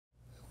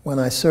when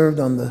I served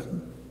on the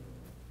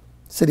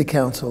city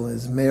council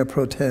as mayor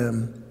pro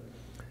tem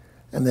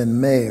and then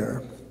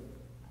mayor,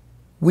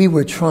 we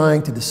were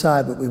trying to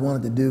decide what we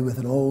wanted to do with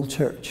an old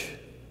church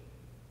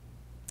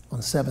on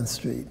 7th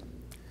Street.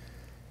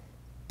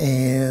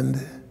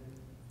 And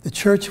the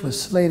church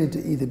was slated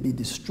to either be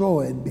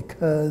destroyed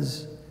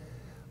because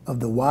of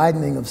the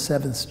widening of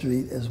 7th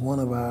Street as one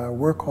of our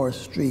workhorse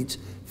streets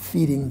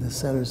feeding the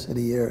Center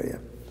City area.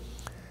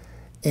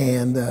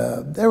 And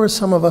there were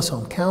some of us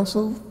on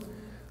council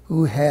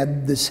who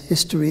had this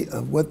history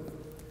of what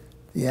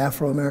the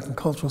Afro-American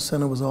Cultural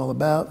Center was all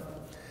about,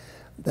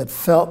 that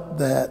felt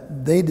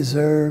that they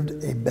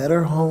deserved a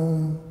better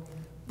home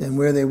than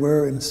where they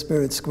were in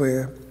Spirit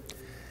Square.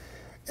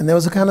 And there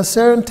was a kind of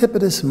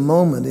serendipitous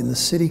moment in the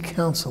city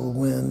council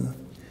when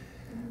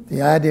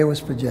the idea was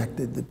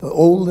projected that the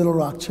old Little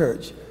Rock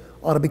Church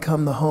ought to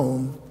become the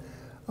home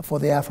for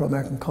the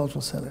Afro-American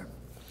Cultural Center,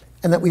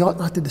 and that we ought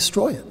not to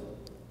destroy it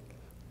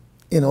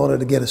in order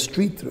to get a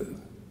street through.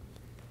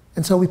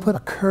 And so we put a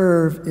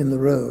curve in the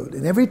road.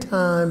 And every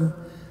time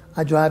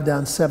I drive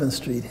down 7th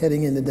Street,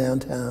 heading into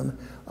downtown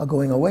or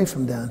going away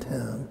from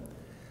downtown,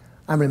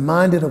 I'm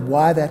reminded of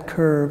why that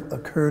curve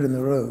occurred in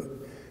the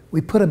road. We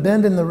put a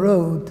bend in the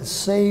road to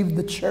save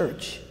the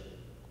church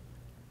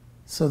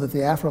so that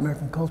the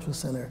Afro-American Cultural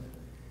Center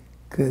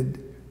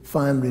could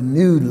find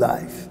renewed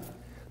life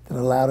that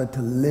allowed it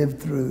to live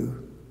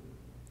through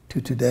to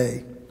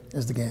today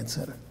as the Gantt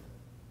Center.